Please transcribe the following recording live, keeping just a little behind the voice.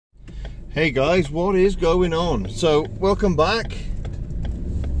Hey guys, what is going on? So, welcome back.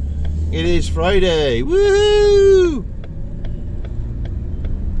 It is Friday. Woohoo!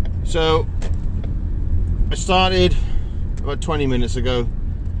 So, I started about 20 minutes ago.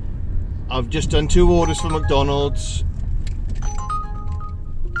 I've just done 2 orders for McDonald's.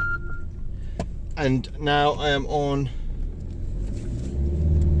 And now I am on.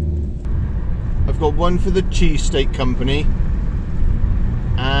 I've got one for the cheesesteak company.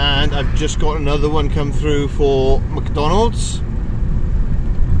 And I've just got another one come through for McDonald's.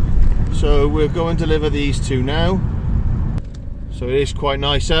 So we're going to deliver these 2 now. So it is quite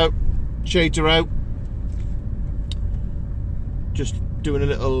nice out. Shades are out. Just doing a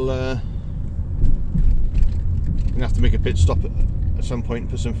little I'm gonna have to make a pit stop at some point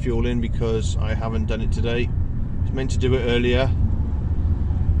and put some fuel in because I haven't done it today. I was meant to do it earlier.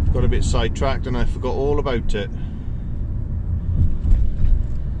 Got a bit sidetracked and I forgot all about it.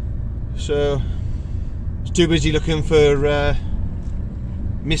 So, I was too busy looking for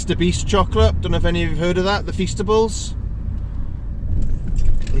Mr. Beast chocolate. Don't know if any of you have heard of that, the Feastables.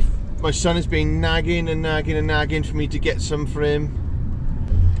 My son has been nagging and nagging and nagging for me to get some for him.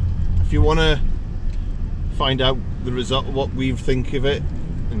 If you want to find out the result, what we think of it,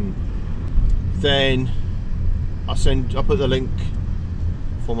 and then I'll put the link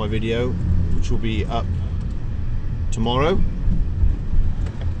for my video, which will be up tomorrow.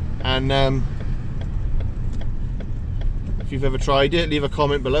 And if you've ever tried it, leave a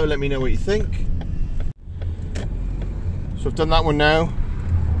comment below, let me know what you think. So I've done that one now.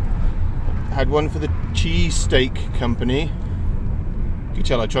 I had one for the cheesesteak company. You can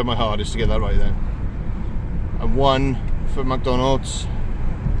tell I tried my hardest to get that right there. And one for McDonald's.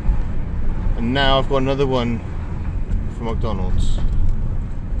 And now I've got another one for McDonald's.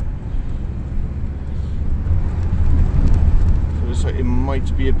 So it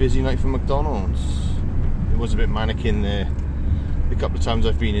might be a busy night for McDonald's. It was a bit manic in there the couple of times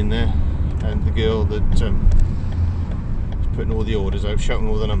I've been in there, and the girl that is putting all the orders out, shouting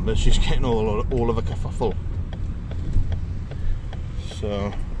all the numbers, she's getting all of a kerfuffle.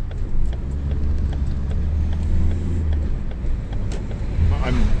 So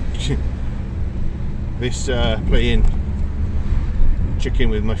I'm this playing chicken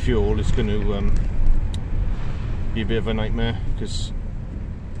with my fuel is going to be a bit of a nightmare because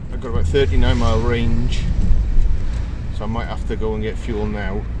I've got about 39-mile range, so I might have to go and get fuel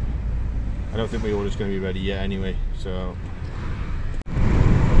now. I don't think my order's going to be ready yet anyway. So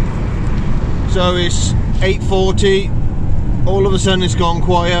it's 8:40. All of a sudden it's gone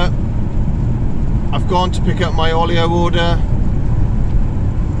quiet. I've gone to pick up my Olio order.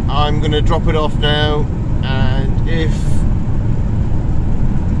 I'm going to drop it off now, and if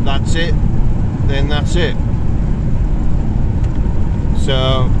that's it, then that's it.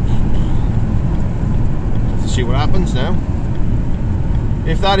 So, let's see what happens now.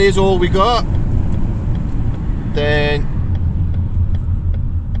 If that is all we got, then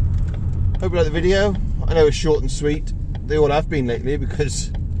hope you like the video. I know it's short and sweet. They all have been lately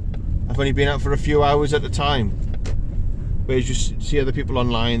because I've only been out for a few hours at a time. Whereas you see other people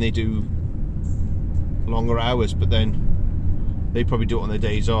online, they do longer hours, but then they probably do it on their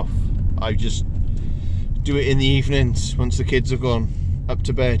days off. I just do it in the evenings once the kids have gone up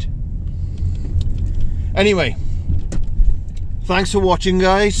to bed. Anyway, thanks for watching,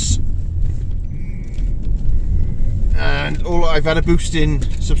 guys. And I've had a boost in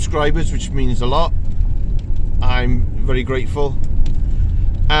subscribers, which means a lot. I'm very grateful,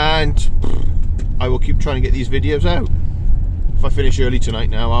 and I will keep trying to get these videos out. If I finish early tonight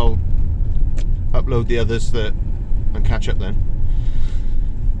now, I'll upload the others and catch up then.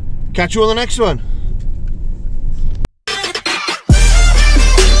 Catch you on the next one.